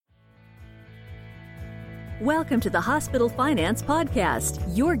Welcome to the Hospital Finance Podcast,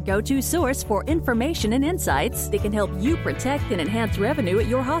 your go-to source for information and insights that can help you protect and enhance revenue at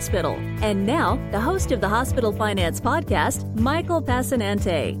your hospital. And now, the host of the Hospital Finance Podcast, Michael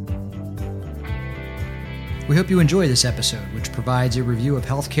Passanante. We hope you enjoy this episode, which provides a review of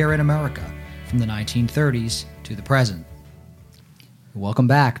healthcare in America from the 1930s to the present. Welcome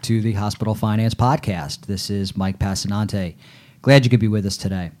back to the Hospital Finance Podcast. This is Mike Passanante. Glad you could be with us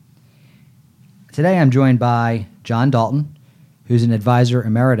today. Today I'm joined by John Dalton, who's an advisor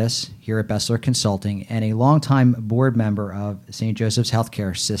emeritus here at BESLER Consulting and a longtime board member of St. Joseph's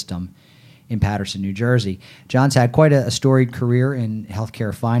Healthcare System in Paterson, New Jersey. John's had quite a storied career in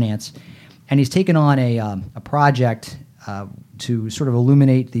healthcare finance, and he's taken on a project to sort of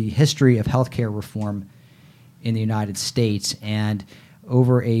illuminate the history of healthcare reform in the United States. And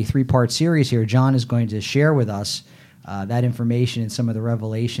over a three-part series here, John is going to share with us that information and some of the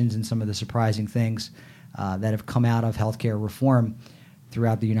revelations and some of the surprising things that have come out of healthcare reform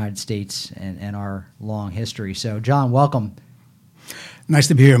throughout the United States and our long history. So, John, welcome. Nice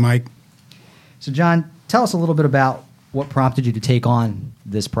to be here, Mike. So, John, tell us a little bit about what prompted you to take on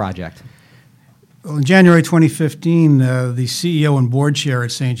this project. Well, in January 2015, the CEO and board chair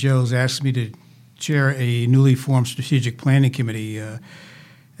at St. Joe's asked me to chair a newly formed strategic planning committee.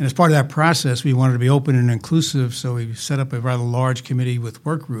 And as part of that process, we wanted to be open and inclusive, so we set up a rather large committee with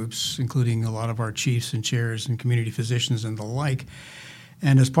work groups, including a lot of our chiefs and chairs and community physicians and the like.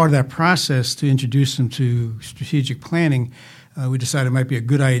 And as part of that process, to introduce them to strategic planning, we decided it might be a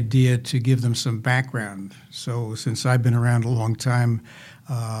good idea to give them some background. So since I've been around a long time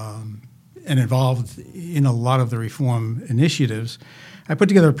and involved in a lot of the reform initiatives, I put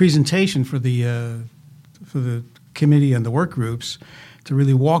together a presentation for the committee and the work groups to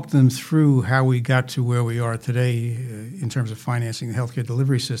really walk them through how we got to where we are today in terms of financing the healthcare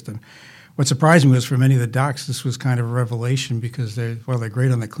delivery system. What surprised me was for many of the docs, this was kind of a revelation because while they're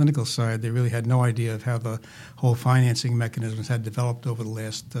great on the clinical side, they really had no idea of how the whole financing mechanisms had developed over the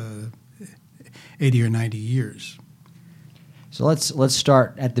last 80 or 90 years. So let's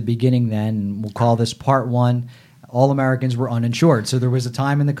start at the beginning then. We'll call this part one. All Americans were uninsured. So there was a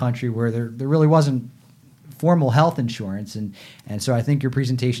time in the country where there really wasn't formal health insurance, and so I think your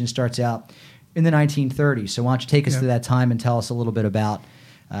presentation starts out in the 1930s. So why don't you take us to that time and tell us a little bit about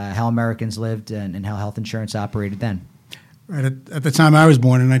how Americans lived and how health insurance operated then. Right. At the time I was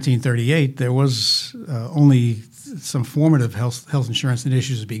born in 1938, there was only some formative health insurance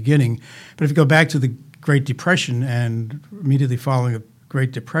initiatives beginning. But if you go back to the Great Depression and immediately following the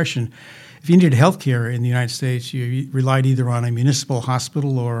Great Depression, if you needed health care in the United States, you relied either on a municipal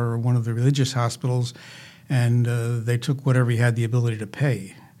hospital or one of the religious hospitals, and they took whatever you had the ability to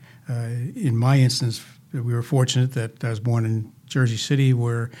pay. In my instance, we were fortunate that I was born in Jersey City,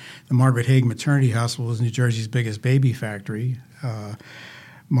 where the Margaret Haig Maternity Hospital was New Jersey's biggest baby factory.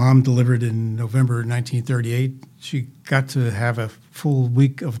 Mom delivered in November 1938. She got to have a full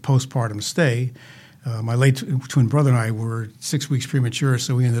week of postpartum stay. My late twin brother and I were 6 weeks premature,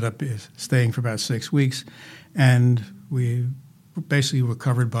 so we ended up staying for about 6 weeks, and we basically were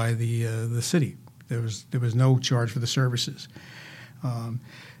covered by the city. There was no charge for the services.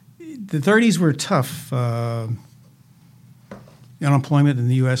 The 30s were tough. Unemployment in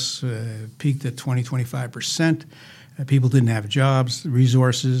the U.S. Peaked at 25%. People didn't have jobs,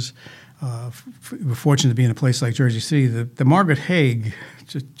 resources. We were fortunate to be in a place like Jersey City. The Margaret Haig,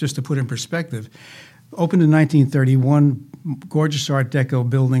 just to put in perspective, opened in 1931, gorgeous Art Deco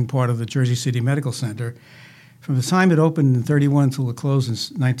building, part of the Jersey City Medical Center. From the time it opened in 31 until it closed in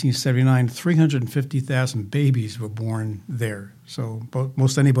 1979, 350,000 babies were born there. So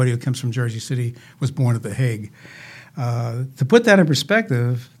most anybody who comes from Jersey City was born at the Hague. To put that in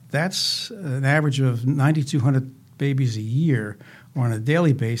perspective, that's an average of 9,200 babies a year, or on a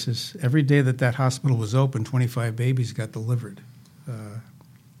daily basis. Every day that hospital was open, 25 babies got delivered.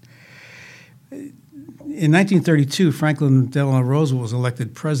 In 1932, Franklin Delano Roosevelt was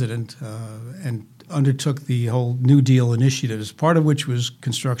elected president and undertook the whole New Deal initiatives, part of which was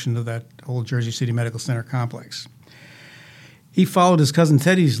construction of that whole Jersey City Medical Center complex. He followed his cousin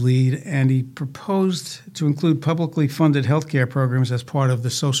Teddy's lead, and he proposed to include publicly funded health care programs as part of the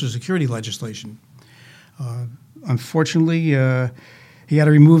Social Security legislation. Unfortunately, he had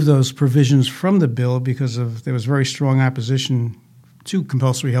to remove those provisions from the bill because there was very strong opposition to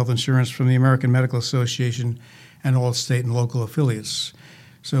compulsory health insurance from the American Medical Association and all state and local affiliates.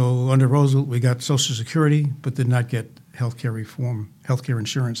 So under Roosevelt, we got Social Security, but did not get healthcare reform, healthcare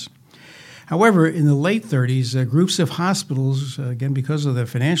insurance. However, in the late 30s, groups of hospitals, again because of their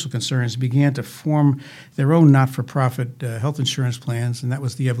financial concerns, began to form their own not-for-profit health insurance plans, and that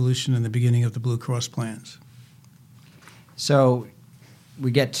was the evolution and the beginning of the Blue Cross plans. So we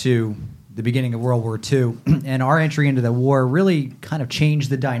get to the beginning of World War II, and our entry into the war really kind of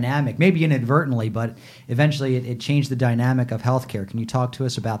changed the dynamic, maybe inadvertently, but eventually it changed the dynamic of healthcare. Can you talk to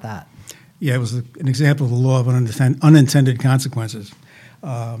us about that? Yeah, it was an example of the law of unintended consequences.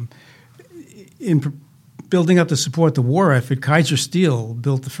 Building up to support the war effort, Kaiser Steel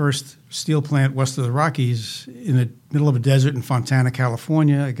built the first steel plant west of the Rockies in the middle of a desert in Fontana,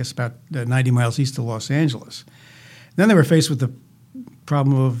 California, I guess about 90 miles east of Los Angeles. Then they were faced with the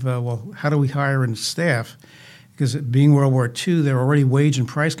problem of, how do we hire and staff? Because being World War II, there were already wage and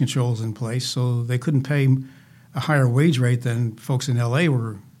price controls in place, so they couldn't pay a higher wage rate than folks in L.A.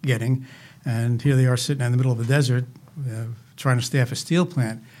 were getting. And here they are sitting in the middle of the desert trying to staff a steel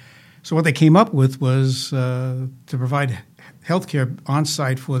plant. So what they came up with was to provide health care on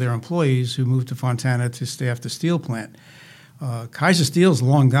site for their employees who moved to Fontana to staff the steel plant. Kaiser Steel's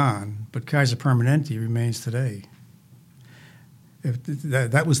long gone, but Kaiser Permanente remains today.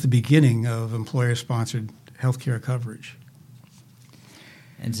 That was the beginning of employer-sponsored health care coverage.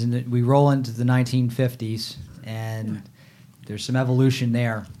 And so we roll into the 1950s, and there's some evolution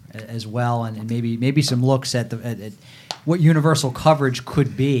there as well, and maybe some looks at what universal coverage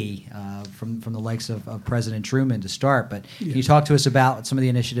could be from the likes of President Truman to start. But can you talk to us about some of the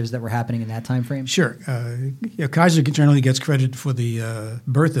initiatives that were happening in that time frame? Sure. Kaiser generally gets credit for the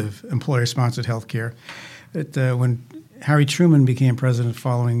birth of employer-sponsored health care. When Harry Truman became president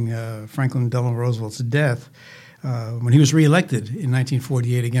following Franklin Delano Roosevelt's death, when he was reelected in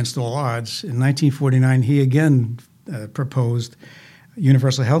 1948 against all odds, in 1949 he again proposed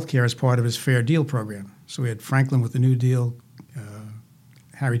universal health care as part of his Fair Deal program. So we had Franklin with the New Deal,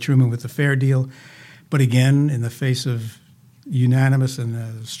 Harry Truman with the Fair Deal, but again, in the face of unanimous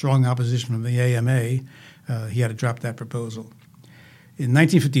and strong opposition from the AMA, he had to drop that proposal. In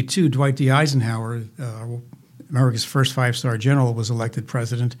 1952, Dwight D. Eisenhower, America's first five-star general, was elected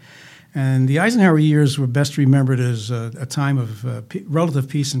president. And the Eisenhower years were best remembered as a time of relative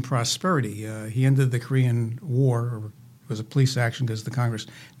peace and prosperity. He ended the Korean War, or it was a police action because the Congress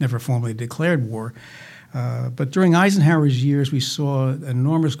never formally declared war. But during Eisenhower's years, we saw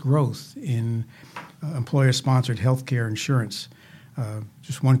enormous growth in employer-sponsored health care insurance.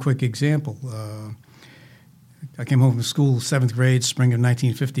 Just one quick example. I came home from school, 7th grade, spring of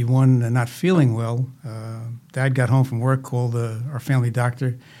 1951, and not feeling well. Dad got home from work, called our family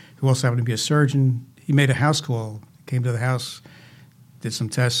doctor, who also happened to be a surgeon. He made a house call, came to the house, did some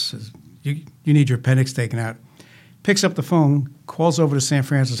tests, says, you need your appendix taken out. Picks up the phone, calls over to San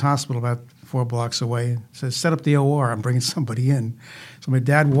Francis Hospital about 4 blocks away, says, set up the OR, I'm bringing somebody in. So my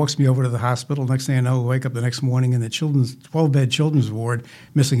dad walks me over to the hospital. Next thing I know, I wake up the next morning in the 12-bed children's ward,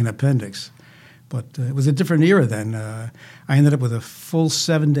 missing an appendix. But it was a different era then. I ended up with a full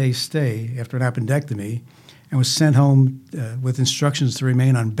 7-day stay after an appendectomy and was sent home with instructions to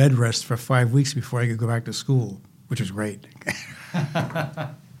remain on bed rest for 5 weeks before I could go back to school, which was great.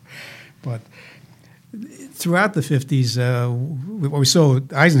 But throughout the 50s, what we saw,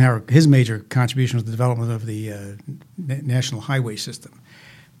 Eisenhower, his major contribution was the development of the national highway system.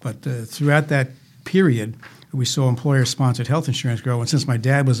 But throughout that period, we saw employer-sponsored health insurance grow. And since my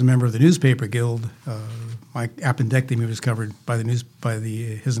dad was a member of the newspaper guild, my appendectomy was covered by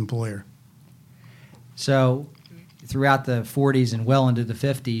his employer. So throughout the 40s and well into the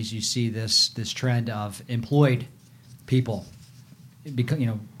 50s, you see this trend of employed people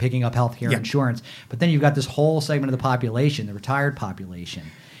picking up health care insurance. But then you've got this whole segment of the population, the retired population.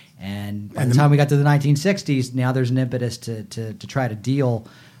 And by the time we got to the 1960s, now there's an impetus to try to deal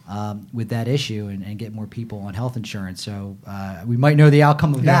with that issue and get more people on health insurance. So we might know the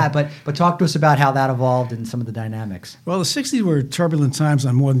outcome of that, but talk to us about how that evolved and some of the dynamics. Well, the 60s were turbulent times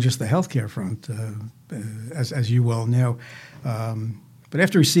on more than just the healthcare front, as you well know. But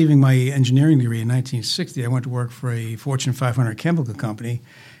after receiving my engineering degree in 1960, I went to work for a Fortune 500 chemical company.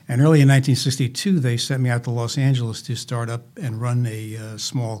 And early in 1962, they sent me out to Los Angeles to start up and run a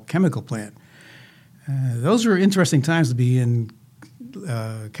small chemical plant. Those were interesting times to be in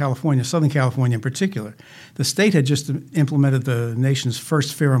California, Southern California in particular. The state had just implemented the nation's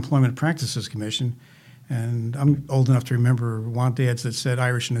first Fair Employment Practices Commission, and I'm old enough to remember want ads that said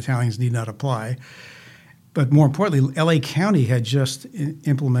Irish and Italians need not apply. But more importantly, L.A. County had just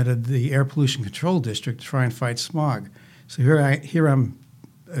implemented the Air Pollution Control District to try and fight smog. So here I'm,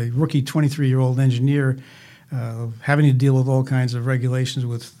 a rookie 23-year-old engineer, having to deal with all kinds of regulations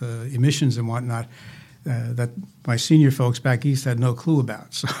with emissions and whatnot that my senior folks back east had no clue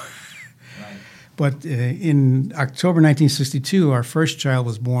about. So, right. But in October 1962, our first child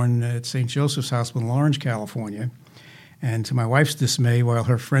was born at St. Joseph's Hospital in Orange, California. And to my wife's dismay, while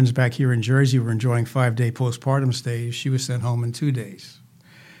her friends back here in Jersey were enjoying 5-day postpartum stays, she was sent home in 2 days.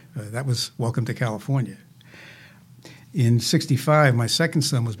 That was welcome to California. In '65, my second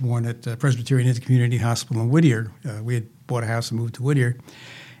son was born at Presbyterian Intercommunity Hospital in Whittier. We had bought a house and moved to Whittier.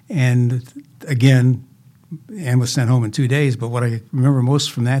 And again, Anne was sent home in 2 days. But what I remember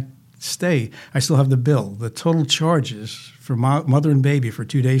most from that stay, I still have the bill. The total charges for mother and baby for a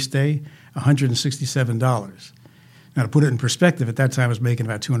 2-day stay, $167. Now, to put it in perspective, at that time I was making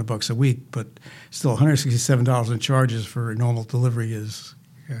about $200 a week, but still $167 in charges for a normal delivery is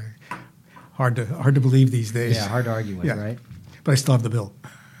hard to believe these days. Yeah, hard to argue with, right? But I still have the bill.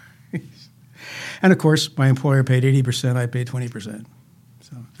 And, of course, my employer paid 80%, I paid 20%.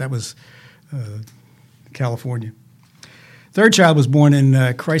 So that was California. Third child was born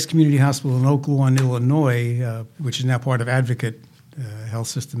in Christ Community Hospital in Oak Lawn, Illinois, which is now part of Advocate Health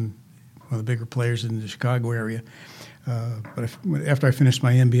System, one of the bigger players in the Chicago area. But after I finished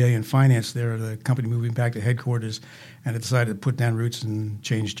my MBA in finance there, the company moved me back to headquarters, and I decided to put down roots and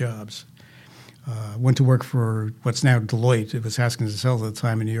change jobs. Went to work for what's now Deloitte. It was Haskins & Sells at the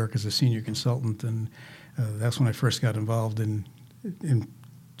time in New York as a senior consultant, and that's when I first got involved in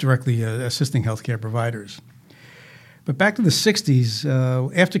directly assisting healthcare providers. But back to the 60s,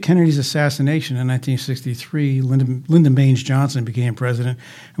 after Kennedy's assassination in 1963, Lyndon Baines Johnson became president.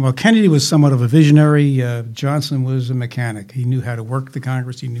 And while Kennedy was somewhat of a visionary, Johnson was a mechanic. He knew how to work the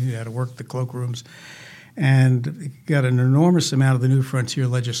Congress. He knew how to work the cloakrooms. And got an enormous amount of the New Frontier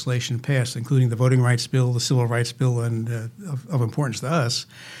legislation passed, including the Voting Rights Bill, the Civil Rights Bill, and of importance to us,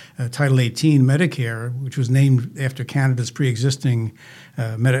 Title 18 Medicare, which was named after Canada's pre-existing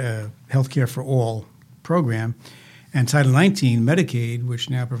Healthcare for All program, and Title 19 Medicaid, which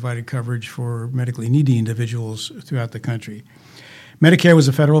now provided coverage for medically needy individuals throughout the country. Medicare was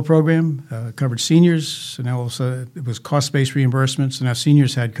a federal program, covered seniors, so now also it was cost-based reimbursements, so now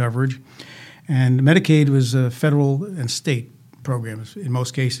seniors had coverage. And Medicaid was a federal and state program. In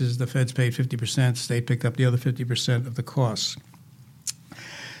most cases, the feds paid 50%, state picked up the other 50% of the costs.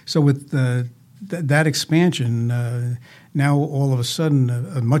 So with that expansion, now all of a sudden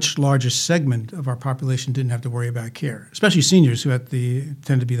a much larger segment of our population didn't have to worry about care, especially seniors who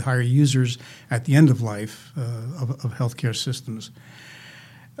tend to be the higher users at the end of life of healthcare systems.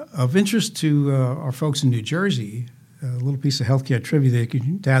 Of interest to our folks in New Jersey, a little piece of healthcare trivia that you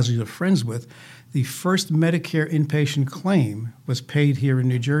can dazzle your friends with, the first Medicare inpatient claim was paid here in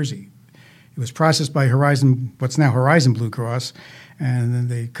New Jersey. It was processed by what's now Horizon Blue Cross, and then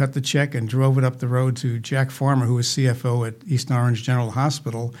they cut the check and drove it up the road to Jack Farmer, who was CFO at East Orange General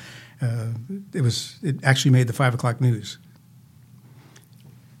Hospital. It actually made the 5 o'clock news.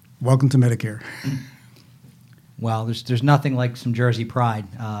 Welcome to Medicare. Well, there's nothing like some Jersey pride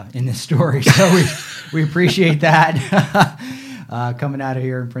in this story, so we appreciate that coming out of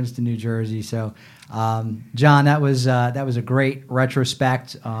here in Princeton, New Jersey. So, John, that was a great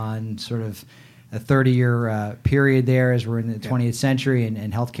retrospect on sort of a 30-year period there as we're in the 20th century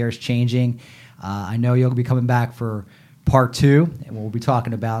and healthcare is changing. I know you'll be coming back for part 2, and we'll be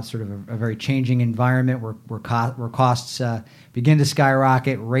talking about sort of a very changing environment where costs begin to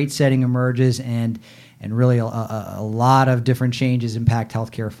skyrocket, rate setting emerges, and really a lot of different changes impact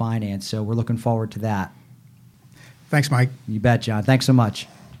healthcare finance. So we're looking forward to that. Thanks, Mike. You bet, John. Thanks so much.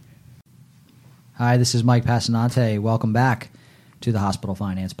 Hi, this is Mike Passanante. Welcome back to the Hospital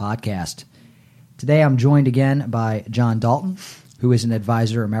Finance Podcast. Today I'm joined again by John Dalton, who is an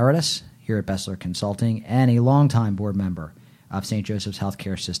advisor emeritus here at BESLER Consulting and a longtime board member of St. Joseph's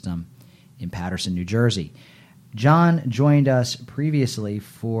Healthcare System in Paterson, New Jersey. John joined us previously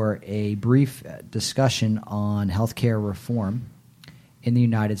for a brief discussion on healthcare reform in the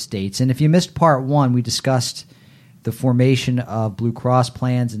United States. And if you missed part 1, we discussed the formation of Blue Cross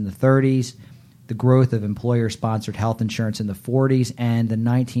plans in the 30s, the growth of employer-sponsored health insurance in the 40s, and the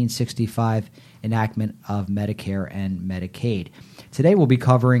 1965 enactment of Medicare and Medicaid. Today we'll be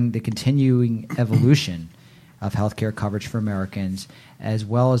covering the continuing evolution of healthcare coverage for Americans, as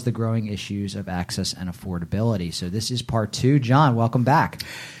well as the growing issues of access and affordability. So this is part 2. John, welcome back.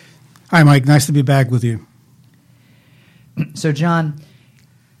 Hi, Mike. Nice to be back with you. So, John,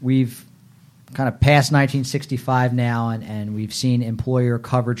 we've kind of past 1965 now, and we've seen employer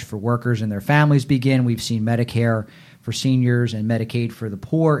coverage for workers and their families begin. We've seen Medicare for seniors and Medicaid for the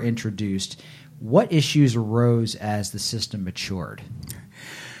poor introduced. What issues arose as the system matured?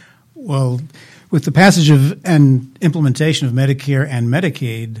 Well, with the passage of and implementation of Medicare and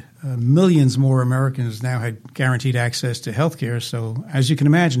Medicaid, millions more Americans now had guaranteed access to health care. So, as you can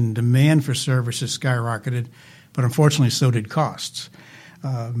imagine, demand for services skyrocketed, but unfortunately so did costs.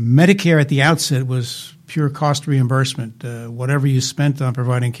 Medicare at the outset was pure cost reimbursement. Whatever you spent on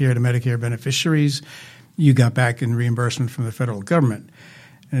providing care to Medicare beneficiaries, you got back in reimbursement from the federal government.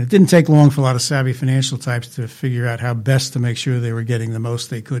 And it didn't take long for a lot of savvy financial types to figure out how best to make sure they were getting the most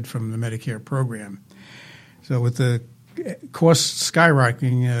they could from the Medicare program. So with the costs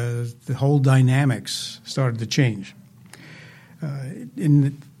skyrocketing, the whole dynamics started to change. In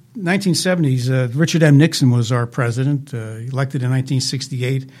the 1970s, Richard M. Nixon was our president, elected in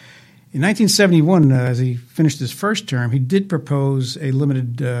 1968. In 1971, as he finished his first term, he did propose a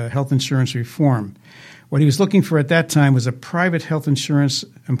limited health insurance reform. What he was looking for at that time was a private health insurance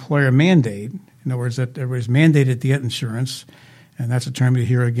employer mandate. In other words, that there was mandated to get insurance, and that's a term you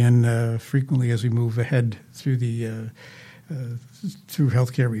hear again frequently as we move ahead through through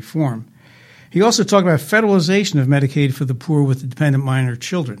healthcare reform. He also talked about federalization of Medicaid for the poor with dependent minor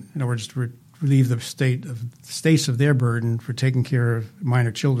children. In other words, to relieve the states of their burden for taking care of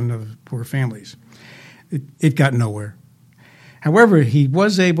minor children of poor families. It got nowhere. However, he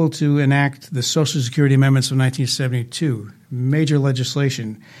was able to enact the Social Security Amendments of 1972, major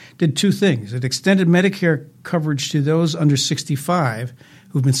legislation. Did two things. It extended Medicare coverage to those under 65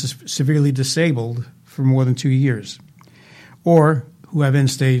 who've been severely disabled for more than 2 years, or who have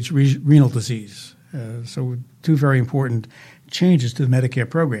end-stage renal disease. So two very important changes to the Medicare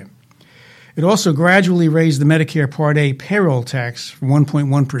program. It also gradually raised the Medicare Part A payroll tax from 1.1%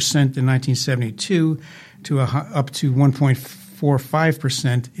 in 1972 to up to 1.45%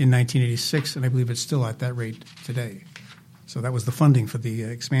 in 1986, and I believe it's still at that rate today. So that was the funding for the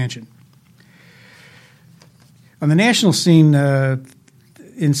expansion. On the national scene,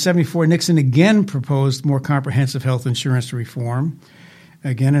 in 74, Nixon again proposed more comprehensive health insurance reform.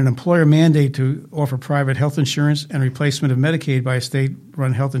 Again, an employer mandate to offer private health insurance and replacement of Medicaid by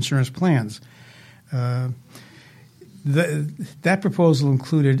state-run health insurance plans. That proposal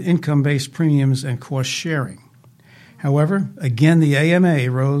included income-based premiums and cost sharing. However, again, the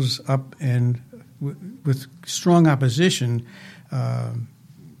AMA rose up and with strong opposition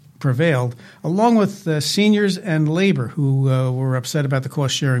prevailed, along with seniors and labor who were upset about the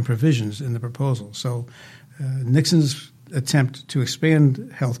cost-sharing provisions in the proposal. So Nixon's attempt to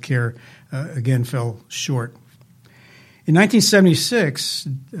expand health care again fell short. In 1976,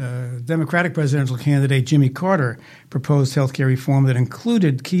 Democratic presidential candidate Jimmy Carter proposed health care reform that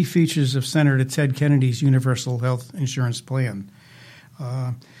included key features of Senator Ted Kennedy's universal health insurance plan.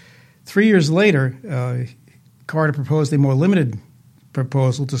 3 years later, Carter proposed a more limited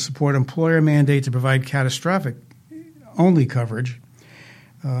proposal to support employer mandate to provide catastrophic-only coverage,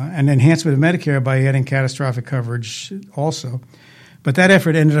 and enhancement of Medicare by adding catastrophic coverage also. But that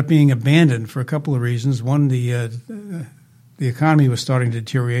effort ended up being abandoned for a couple of reasons. One, the economy was starting to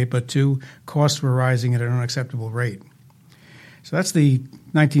deteriorate, but two, costs were rising at an unacceptable rate. So that's the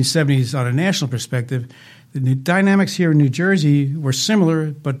 1970s on a national perspective. The dynamics here in New Jersey were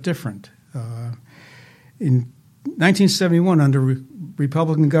similar but different. In 1971, under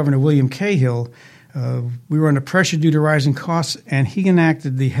Republican Governor William Cahill, we were under pressure due to rising costs, and he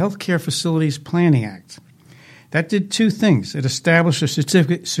enacted the Health Care Facilities Planning Act. That did two things. It established a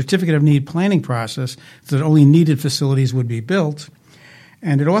certificate of need planning process so that only needed facilities would be built,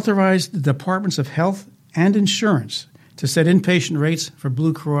 and it authorized the Departments of Health and Insurance to set inpatient rates for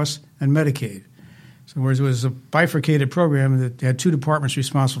Blue Cross and Medicaid. So whereas it was a bifurcated program that had two departments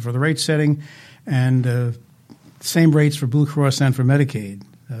responsible for the rate setting and same rates for Blue Cross and for Medicaid,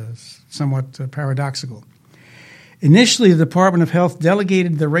 somewhat paradoxical. Initially, the Department of Health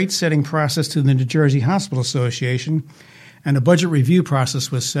delegated the rate-setting process to the New Jersey Hospital Association, and a budget review process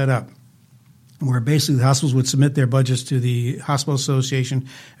was set up, where basically the hospitals would submit their budgets to the Hospital Association.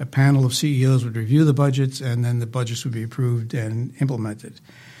 A panel of CEOs would review the budgets, and then the budgets would be approved and implemented.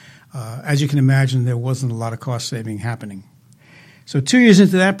 As you can imagine, there wasn't a lot of cost-saving happening. So 2 years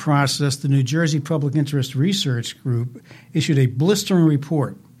into that process, the New Jersey Public Interest Research Group issued a blistering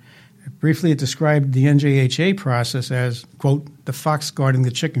report. Briefly, it described the NJHA process as, quote, the fox guarding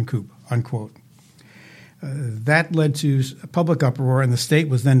the chicken coop, unquote. That led to a public uproar, and the state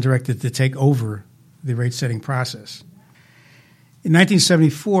was then directed to take over the rate-setting process. In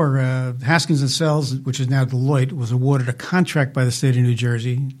 1974, Haskins & Sells, which is now Deloitte, was awarded a contract by the state of New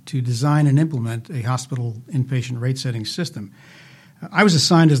Jersey to design and implement a hospital inpatient rate-setting system. I was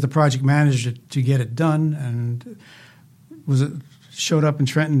assigned as the project manager to get it done, and showed up in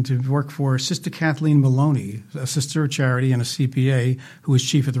Trenton to work for Sister Kathleen Maloney, a sister of charity and a CPA, who was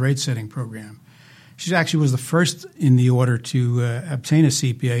chief of the rate-setting program. She actually was the first in the order to obtain a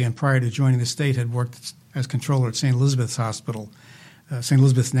CPA, and prior to joining the state had worked as controller at St. Elizabeth's Hospital. St.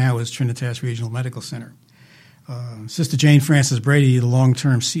 Elizabeth's now is Trinitas Regional Medical Center. Sister Jane Frances Brady, the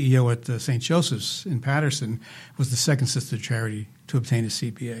long-term CEO at St. Joseph's in Patterson, was the second sister charity to obtain a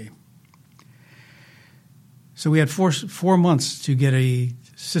CPA. So we had four months to get a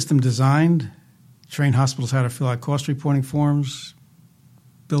system designed, train hospitals how to fill out cost reporting forms,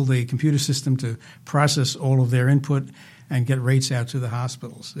 build a computer system to process all of their input, and get rates out to the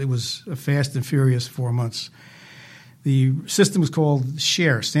hospitals. It was a fast and furious 4 months. The system was called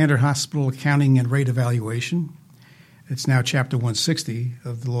SHARE, Standard Hospital Accounting and Rate Evaluation. It's now Chapter 160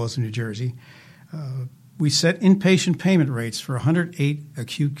 of the laws of New Jersey. We set inpatient payment rates for 108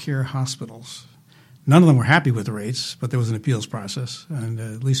 acute care hospitals. None of them were happy with the rates, but there was an appeals process, and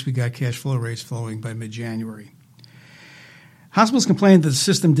at least we got cash flow rates flowing by mid-January. Hospitals complained that the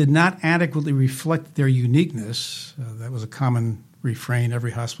system did not adequately reflect their uniqueness. That was a common refrain.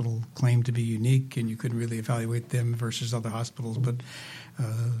 Every hospital claimed to be unique, and you couldn't really evaluate them versus other hospitals, but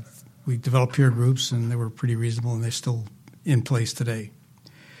we developed peer groups, and they were pretty reasonable, and they're still in place today.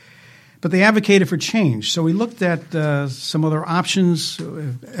 But they advocated for change. So we looked at some other options.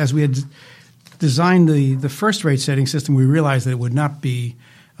 As we had designed the first rate setting system, we realized that it would not be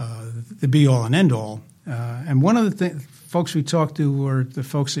the be-all and end-all. And one of the folks we talked to were the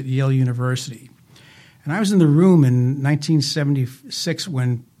folks at Yale University. And I was in the room in 1976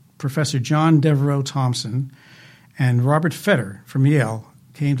 when Professor John Devereux Thompson and Robert Fetter from Yale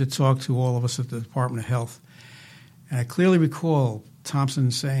came to talk to all of us at the Department of Health. And I clearly recall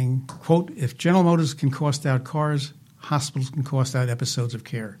Thompson saying, quote, "If General Motors can cost out cars, hospitals can cost out episodes of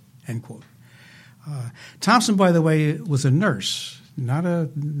care," end quote. Thompson, by the way, was a nurse, not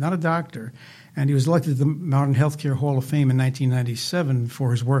a doctor, and he was elected to the Modern Healthcare Hall of Fame in 1997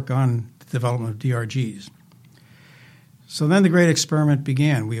 for his work on the development of DRGs. So then the great experiment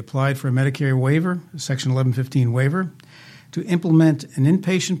began. We applied for a Medicare waiver, a Section 1115 waiver, to implement an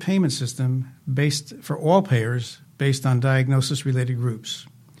inpatient payment system based for all payers based on diagnosis-related groups.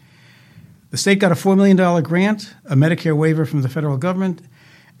 The state got a $4 million grant, a Medicare waiver from the federal government,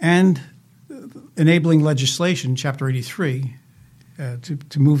 and enabling legislation, Chapter 83,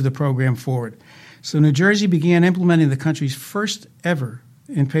 to move the program forward. So New Jersey began implementing the country's first ever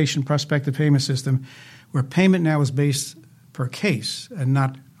inpatient prospective payment system, where payment now is based per case and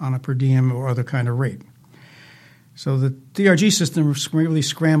not on a per diem or other kind of rate. So the DRG system really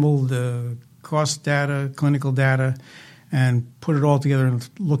scrambled cost data, clinical data, and put it all together and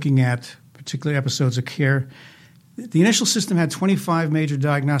looking at particular episodes of care. The initial system had 25 major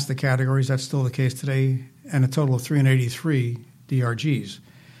diagnostic categories. That's still the case today, and a total of 383 DRGs.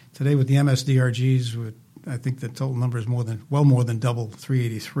 Today with the MS-DRGs, I think the total number is more than double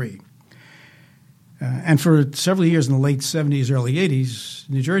 383. And for several years in the late 70s, early 80s,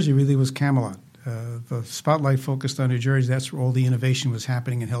 New Jersey really was Camelot. The spotlight focused on New Jersey. That's where all the innovation was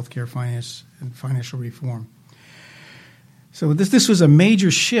happening in healthcare finance and financial reform. So this was a major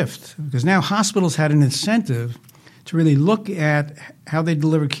shift because now hospitals had an incentive to really look at how they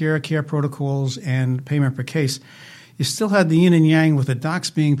deliver care protocols, and payment per case. You still had the yin and yang with the docs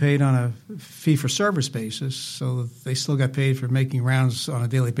being paid on a fee-for-service basis, so they still got paid for making rounds on a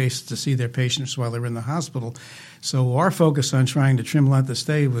daily basis to see their patients while they're in the hospital. So our focus on trying to trim length of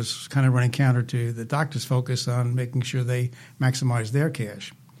stay was kind of running counter to the doctor's focus on making sure they maximize their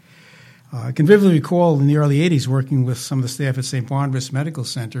cash. I can vividly recall in the early 80s working with some of the staff at St. Barnabas Medical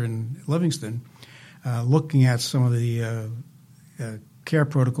Center in Livingston, looking at some of the care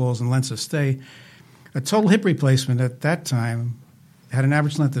protocols and lengths of stay. A total hip replacement at that time had an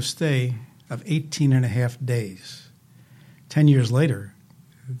average length of stay of 18 and a half days. 10 years later,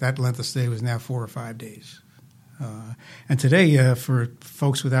 that length of stay was now 4 or 5 days. And today, for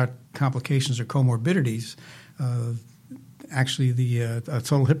folks without complications or comorbidities, actually the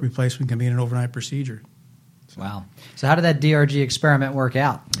total hip replacement can be an overnight procedure. Wow. So how did that DRG experiment work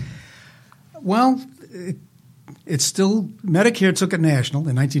out? Well, it's still, Medicare took it national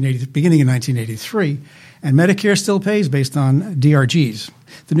in beginning in 1983, and Medicare still pays based on DRGs.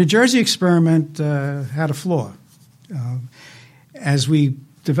 The New Jersey experiment had a flaw. As we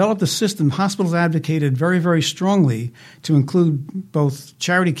developed the system, hospitals advocated very, very strongly to include both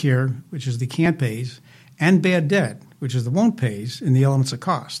charity care, which is the can't pays, and bad debt, which is the won't pays, in the elements of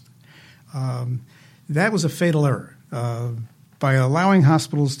cost. That was a fatal error. By allowing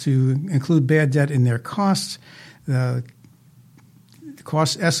hospitals to include bad debt in their costs, the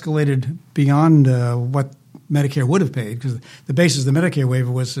costs escalated beyond what Medicare would have paid, because the basis of the Medicare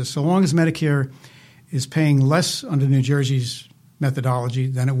waiver was so long as Medicare is paying less under New Jersey's methodology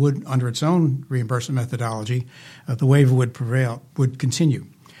than it would under its own reimbursement methodology, the waiver would continue.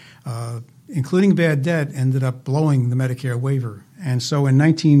 Including bad debt ended up blowing the Medicare waiver. And so in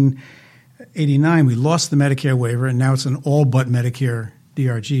 '89, we lost the Medicare waiver, and now it's an all but Medicare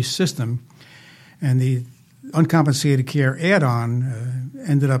DRG system. And the uncompensated care add-on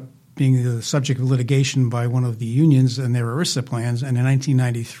ended up being the subject of litigation by one of the unions and their ERISA plans. And in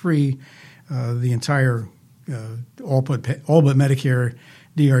 1993, the entire all but Medicare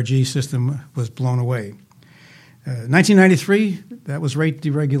DRG system was blown away. 1993, that was rate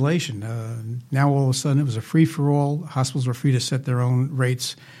deregulation. Now all of a sudden it was a free-for-all. Hospitals were free to set their own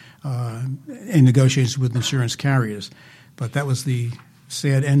rates in negotiations with insurance carriers. But that was the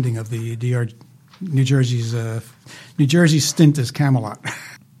sad ending of the New Jersey's stint as Camelot.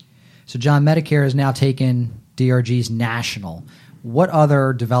 So, John, Medicare has now taken DRGs national. What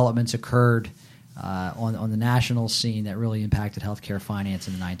other developments occurred on the national scene that really impacted healthcare finance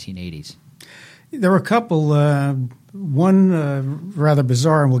in the 1980s? There were a couple. One rather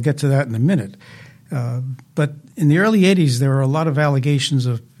bizarre, and we'll get to that in a minute. But in the early 80s, there were a lot of allegations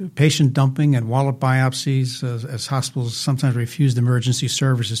of patient dumping and wallet biopsies as hospitals sometimes refused emergency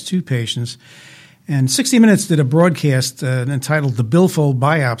services to patients. And 60 Minutes did a broadcast entitled The Billfold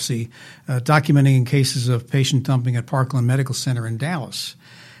Biopsy, documenting cases of patient dumping at Parkland Medical Center in Dallas.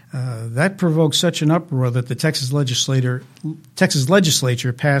 That provoked such an uproar that the Texas legislature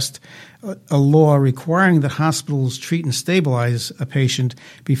passed a law requiring that hospitals treat and stabilize a patient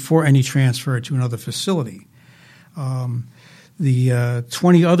before any transfer to another facility. The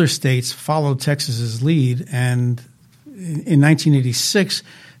 20 other states followed Texas's lead, and in 1986,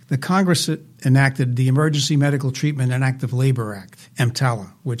 the Congress enacted the Emergency Medical Treatment and Active Labor Act,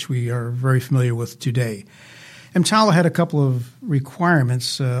 EMTALA, which we are very familiar with today. EMTALA had a couple of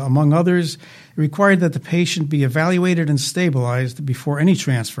requirements. Among others, it required that the patient be evaluated and stabilized before any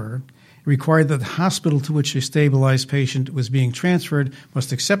transfer. It required that the hospital to which a stabilized patient was being transferred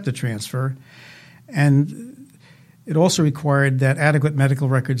must accept the transfer. And it also required that adequate medical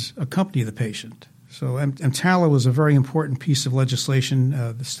records accompany the patient. So EMTALA was a very important piece of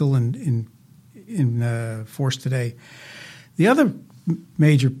legislation still in force today. The other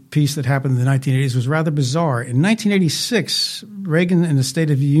major piece that happened in the 1980s was rather bizarre. In 1986, Reagan, in the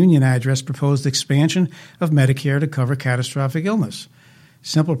State of the Union address, proposed expansion of Medicare to cover catastrophic illness.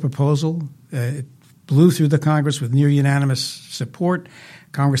 Simple proposal. It blew through the Congress with near unanimous support.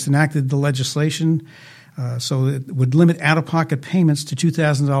 Congress enacted the legislation so it would limit out-of-pocket payments to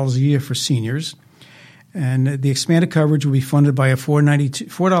 $2,000 a year for seniors. And the expanded coverage will be funded by a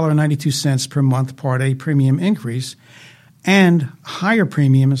 $4.92 per month Part A premium increase and higher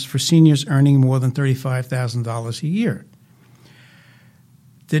premiums for seniors earning more than $35,000 a year.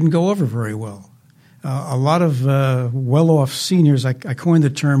 Didn't go over very well. A lot of well-off seniors, I coined the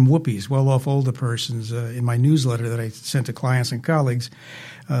term whoopies, well-off older persons, in my newsletter that I sent to clients and colleagues.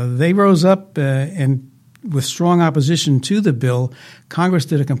 They rose up and with strong opposition to the bill, Congress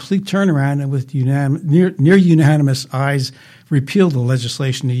did a complete turnaround and with near unanimous ayes repealed the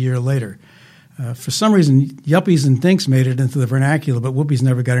legislation a year later. For some reason, yuppies and dinks made it into the vernacular, but whoopies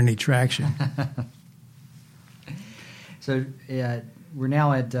never got any traction. So we're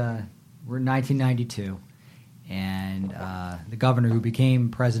now at we're in 1992, and the governor who became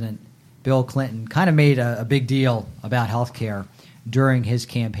president, Bill Clinton, kind of made a big deal about health care during his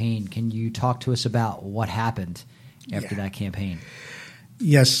campaign. Can you talk to us about what happened after that campaign?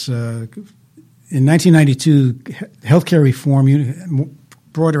 Yes. In 1992, healthcare reform,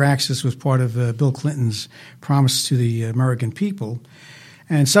 broader access was part of Bill Clinton's promise to the American people.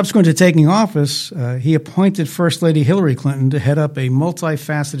 And subsequent to taking office, he appointed First Lady Hillary Clinton to head up a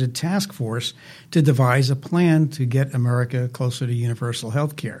multifaceted task force to devise a plan to get America closer to universal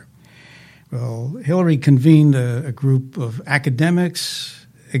health care. Well, Hillary convened a group of academics,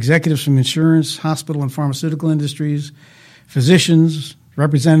 executives from insurance, hospital and pharmaceutical industries, physicians,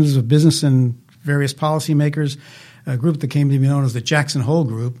 representatives of business and various policymakers, a group that came to be known as the Jackson Hole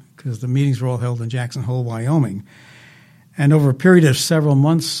Group because the meetings were all held in Jackson Hole, Wyoming. And over a period of several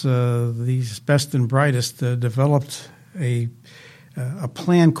months, these best and brightest developed a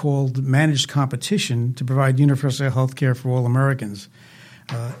plan called Managed Competition to provide universal health care for all Americans.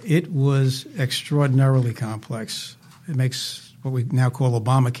 It was extraordinarily complex. It makes what we now call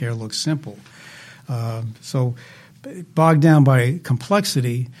Obamacare look simple. So bogged down by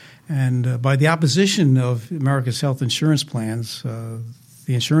complexity and by the opposition of America's health insurance plans, the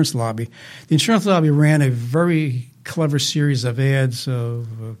insurance lobby. The insurance lobby ran a very clever series of ads of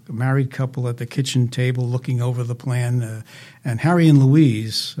a married couple at the kitchen table looking over the plan, and Harry and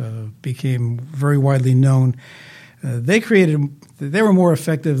Louise became very widely known. They were more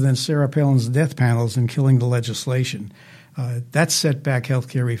effective than Sarah Palin's death panels in killing the legislation. That set back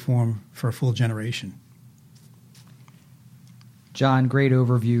healthcare reform for a full generation. John, great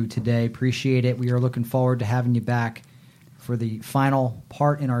overview today. Appreciate it. We are looking forward to having you back for the final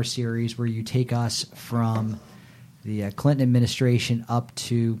part in our series where you take us from the Clinton administration up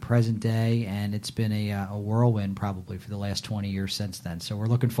to present day, and it's been a whirlwind probably for the last 20 years since then. So we're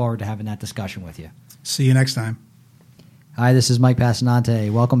looking forward to having that discussion with you. See you next time. Hi, this is Mike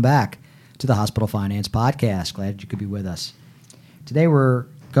Passanante. Welcome back to the Hospital Finance Podcast. Glad you could be with us. Today we're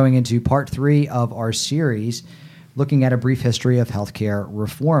going into part 3 of our series, looking at a brief history of healthcare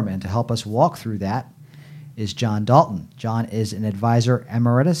reform. And to help us walk through that is John Dalton. John is an advisor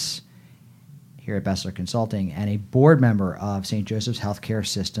emeritus here at BESLER Consulting and a board member of St. Joseph's Healthcare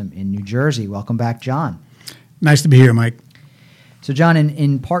System in New Jersey. Welcome back, John. Nice to be here, Mike. So, John,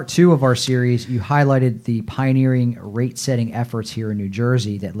 in part 2 of our series, you highlighted the pioneering rate-setting efforts here in New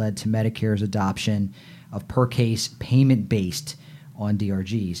Jersey that led to Medicare's adoption of per-case payment-based on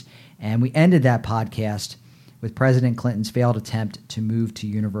DRGs. And we ended that podcast with President Clinton's failed attempt to move to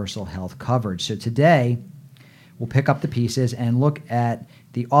universal health coverage. So today, we'll pick up the pieces and look at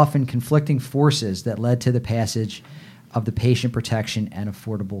the often conflicting forces that led to the passage of the Patient Protection and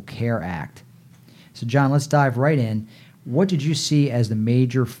Affordable Care Act. So, John, let's dive right in. What did you see as the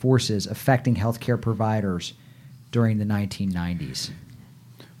major forces affecting healthcare providers during the 1990s?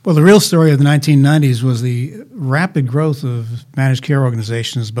 Well, the real story of the 1990s was the rapid growth of managed care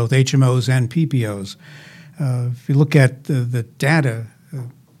organizations, both HMOs and PPOs. If you look at the data,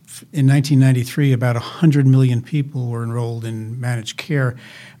 in 1993, about 100 million people were enrolled in managed care.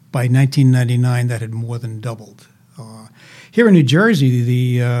 By 1999, that had more than doubled. Here in New Jersey,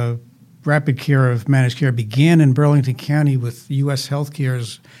 the rapid care of managed care began in Burlington County with U.S.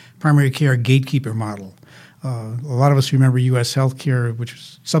 Healthcare's primary care gatekeeper model. A lot of us remember U.S. Healthcare, which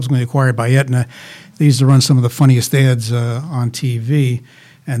was subsequently acquired by Aetna. They used to run some of the funniest ads on TV.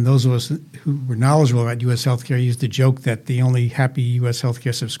 And those of us who were knowledgeable about U.S. Healthcare used to joke that the only happy U.S.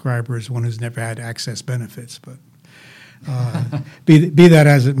 Healthcare subscriber is one who's never had access benefits. But be that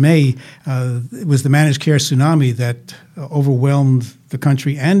as it may, it was the managed care tsunami that overwhelmed the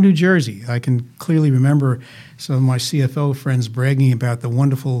country and New Jersey. I can clearly remember some of my CFO friends bragging about the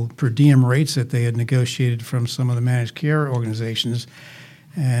wonderful per diem rates that they had negotiated from some of the managed care organizations.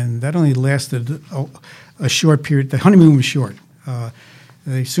 And that only lasted a short period. The honeymoon was short.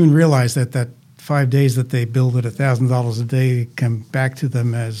 They soon realized that 5 days that they billed at $1,000 a day come back to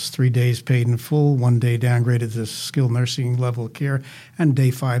them as 3 days paid in full, 1 day downgraded to skilled nursing level of care, and day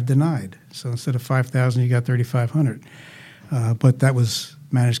 5 denied. So instead of $5,000, you got $3,500. But that was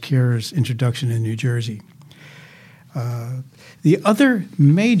managed care's introduction in New Jersey. The other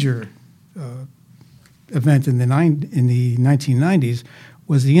major event in the 1990s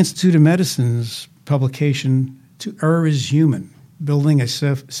was the Institute of Medicine's publication, "To Err is Human: Building a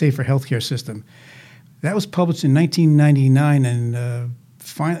Safer Healthcare System." That was published in 1999 and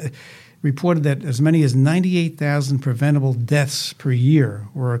reported that as many as 98,000 preventable deaths per year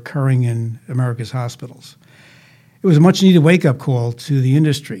were occurring in America's hospitals. It was a much-needed wake-up call to the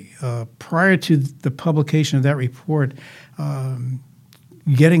industry. Prior to the publication of that report,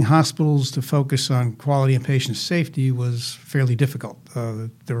 getting hospitals to focus on quality and patient safety was fairly difficult.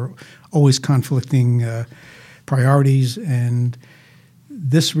 There were always conflicting priorities, and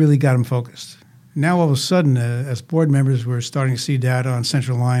this really got them focused. Now, all of a sudden, as board members, we're starting to see data on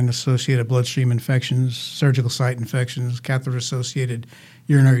central line-associated bloodstream infections, surgical site infections, catheter-associated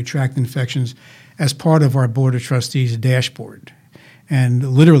urinary tract infections as part of our Board of Trustees dashboard.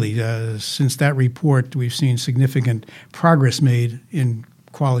 And literally, since that report, we've seen significant progress made in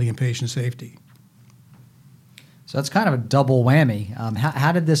quality and patient safety. So that's kind of a double whammy.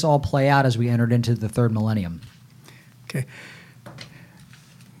 How did this all play out as we entered into the third millennium? Okay.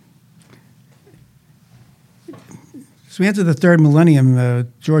 So we entered the third millennium.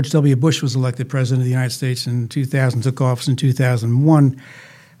 George W. Bush was elected president of the United States in 2000, took office in 2001.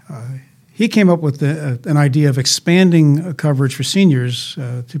 He came up with an idea of expanding coverage for seniors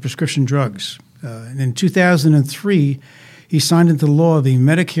to prescription drugs. And in 2003, he signed into law the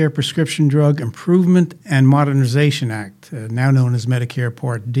Medicare Prescription Drug Improvement and Modernization Act, now known as Medicare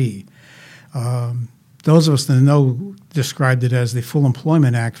Part D. Those of us that know described it as the Full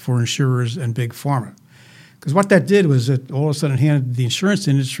Employment Act for insurers and big pharma. Because what that did was it all of a sudden handed the insurance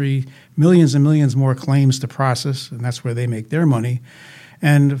industry millions and millions more claims to process, and that's where they make their money.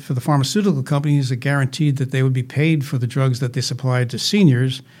 And for the pharmaceutical companies, it guaranteed that they would be paid for the drugs that they supplied to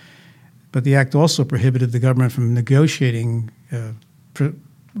seniors. But the act also prohibited the government from negotiating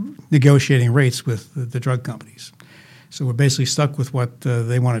rates with the drug companies. So we're basically stuck with what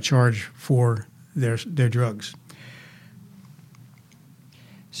they want to charge for their drugs.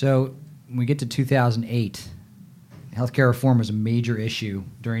 So when we get to 2008, Healthcare reform was a major issue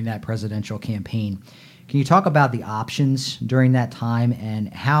during that presidential campaign. Can you talk about the options during that time,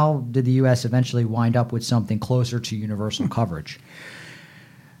 and how did the U.S. eventually wind up with something closer to universal coverage?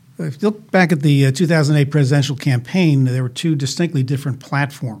 If you look back at the 2008 presidential campaign, there were two distinctly different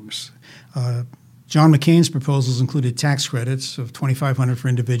platforms. John McCain's proposals included tax credits of $2,500 for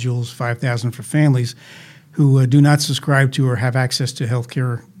individuals, $5,000 for families who do not subscribe to or have access to health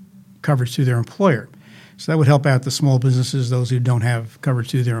care coverage through their employer. So that would help out the small businesses, those who don't have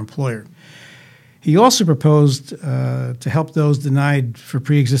coverage through their employer. He also proposed to help those denied for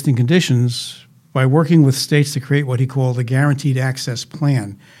pre-existing conditions by working with states to create what he called a guaranteed access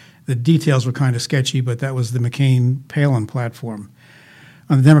plan. The details were kind of sketchy, but that was the McCain-Palin platform.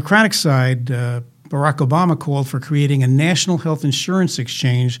 On the Democratic side, Barack Obama called for creating a national health insurance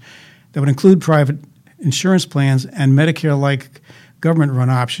exchange that would include private insurance plans and Medicare-like government-run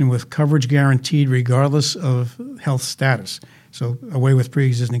option with coverage guaranteed regardless of health status, so away with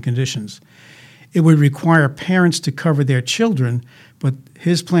pre-existing conditions. It would require parents to cover their children, but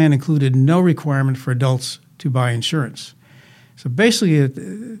his plan included no requirement for adults to buy insurance. So basically,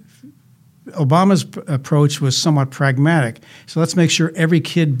 Obama's approach was somewhat pragmatic. So let's make sure every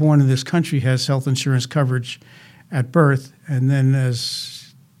kid born in this country has health insurance coverage at birth, and then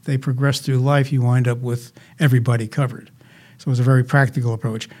as they progress through life, you wind up with everybody covered. So it was a very practical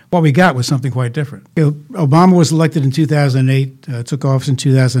approach. What we got was something quite different. Obama was elected in 2008, took office in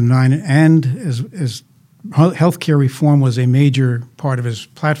 2009, and as healthcare reform was a major part of his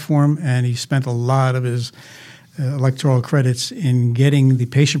platform, and he spent a lot of his electoral credits in getting the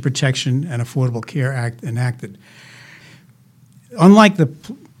Patient Protection and Affordable Care Act enacted. Unlike the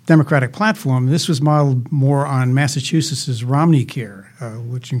Democratic platform, this was modeled more on Massachusetts' Romney Care,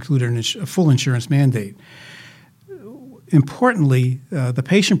 which included a full insurance mandate. Importantly, the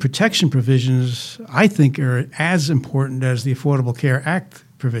patient protection provisions, I think, are as important as the Affordable Care Act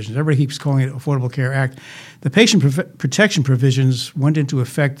provisions. Everybody keeps calling it Affordable Care Act. The patient protection provisions went into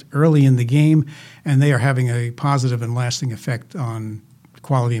effect early in the game, and they are having a positive and lasting effect on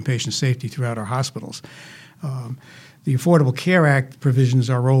quality and patient safety throughout our hospitals. The Affordable Care Act provisions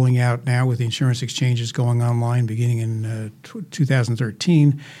are rolling out now with the insurance exchanges going online beginning in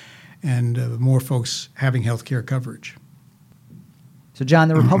 2013, and more folks having health care coverage. So, John,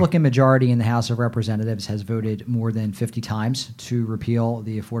 the Republican majority in the House of Representatives has voted more than 50 times to repeal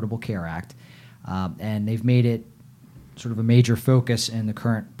the Affordable Care Act, and they've made it sort of a major focus in the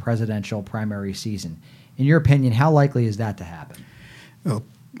current presidential primary season. In your opinion, how likely is that to happen? Well,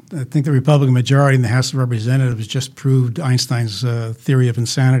 I think the Republican majority in the House of Representatives just proved Einstein's theory of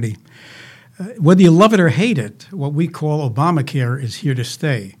insanity. Whether you love it or hate it, what we call Obamacare is here to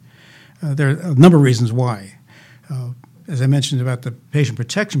stay. There are a number of reasons why. As I mentioned about the patient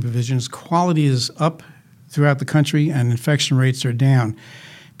protection provisions, quality is up throughout the country and infection rates are down.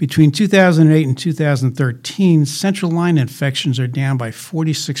 Between 2008 and 2013, central line infections are down by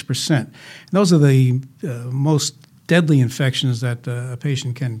 46%. And those are the most deadly infections that a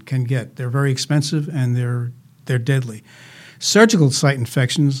patient can get. They're very expensive and they're deadly. Surgical site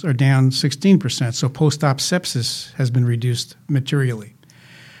infections are down 16%, so post-op sepsis has been reduced materially.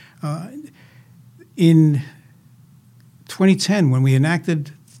 In 2010, when we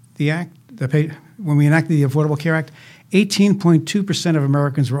enacted the Affordable Care Act, 18.2% of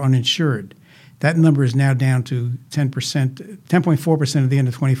Americans were uninsured. That number is now down to 10.4% at the end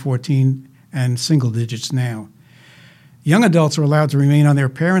of 2014, and single digits now. Young adults are allowed to remain on their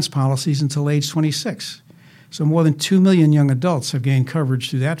parents' policies until age 26. So more than 2 million young adults have gained coverage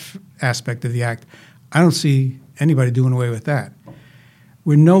through that aspect of the Act. I don't see anybody doing away with that.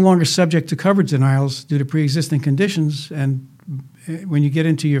 We're no longer subject to coverage denials due to pre-existing conditions, and when you get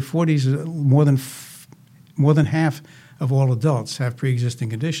into your 40s, more than half of all adults have pre-existing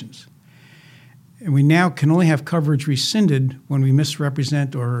conditions. And we now can only have coverage rescinded when we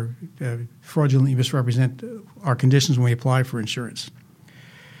misrepresent or fraudulently misrepresent our conditions when we apply for insurance.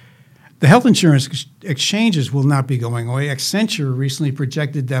 The health insurance exchanges will not be going away. Accenture recently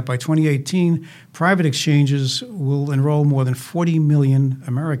projected that by 2018, private exchanges will enroll more than 40 million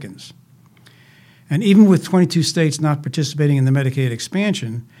Americans. And even with 22 states not participating in the Medicaid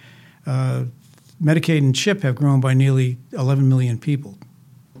expansion, Medicaid and CHIP have grown by nearly 11 million people.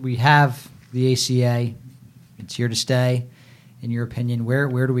 We have the ACA. It's here to stay. In your opinion, where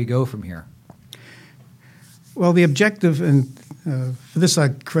do we go from here? Well, the objective, and for this I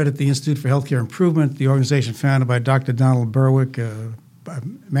credit the Institute for Healthcare Improvement, the organization founded by Dr. Donald Berwick, a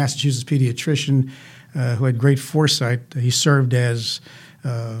Massachusetts pediatrician who had great foresight. He served as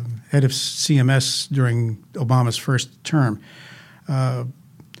head of CMS during Obama's first term.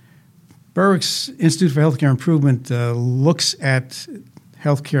 Berwick's Institute for Healthcare Improvement looks at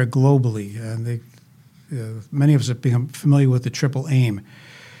healthcare globally, and many of us have become familiar with the triple aim.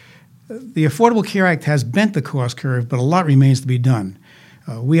 The Affordable Care Act has bent the cost curve, but a lot remains to be done.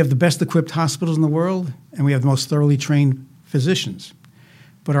 We have the best equipped hospitals in the world, and we have the most thoroughly trained physicians.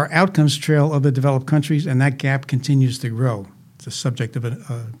 But our outcomes trail other developed countries, and that gap continues to grow. It's the subject of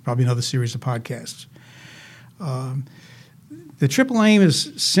probably another series of podcasts. The triple aim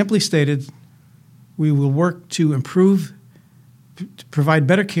is simply stated: we will work to improve, to provide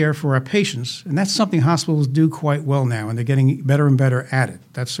better care for our patients, and that's something hospitals do quite well now, and they're getting better and better at it.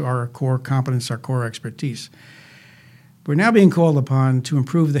 That's our core competence, our core expertise. We're now being called upon to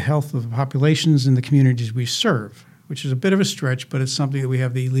improve the health of the populations in the communities we serve, which is a bit of a stretch, but it's something that we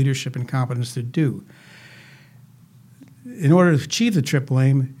have the leadership and competence to do. In order to achieve the triple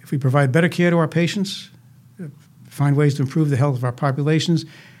aim, if we provide better care to our patients, find ways to improve the health of our populations,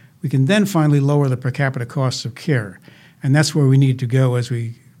 we can then finally lower the per capita costs of care. And that's where we need to go as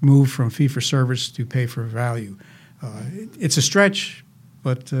we move from fee-for-service to pay-for-value. It's a stretch,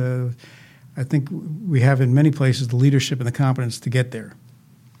 but I think we have in many places the leadership and the competence to get there.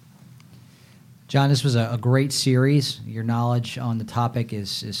 John, this was a great series. Your knowledge on the topic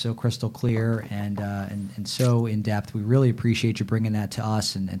is so crystal clear and so in-depth. We really appreciate you bringing that to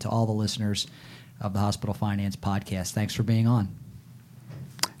us and to all the listeners of the Hospital Finance Podcast. Thanks for being on.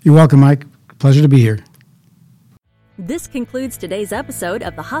 You're welcome, Mike. Pleasure to be here. This concludes today's episode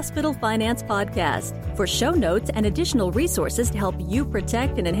of the Hospital Finance Podcast. For show notes and additional resources to help you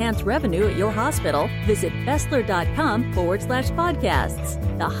protect and enhance revenue at your hospital, visit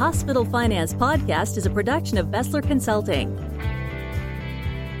BESLER.com/podcasts. The Hospital Finance Podcast is a production of BESLER Consulting.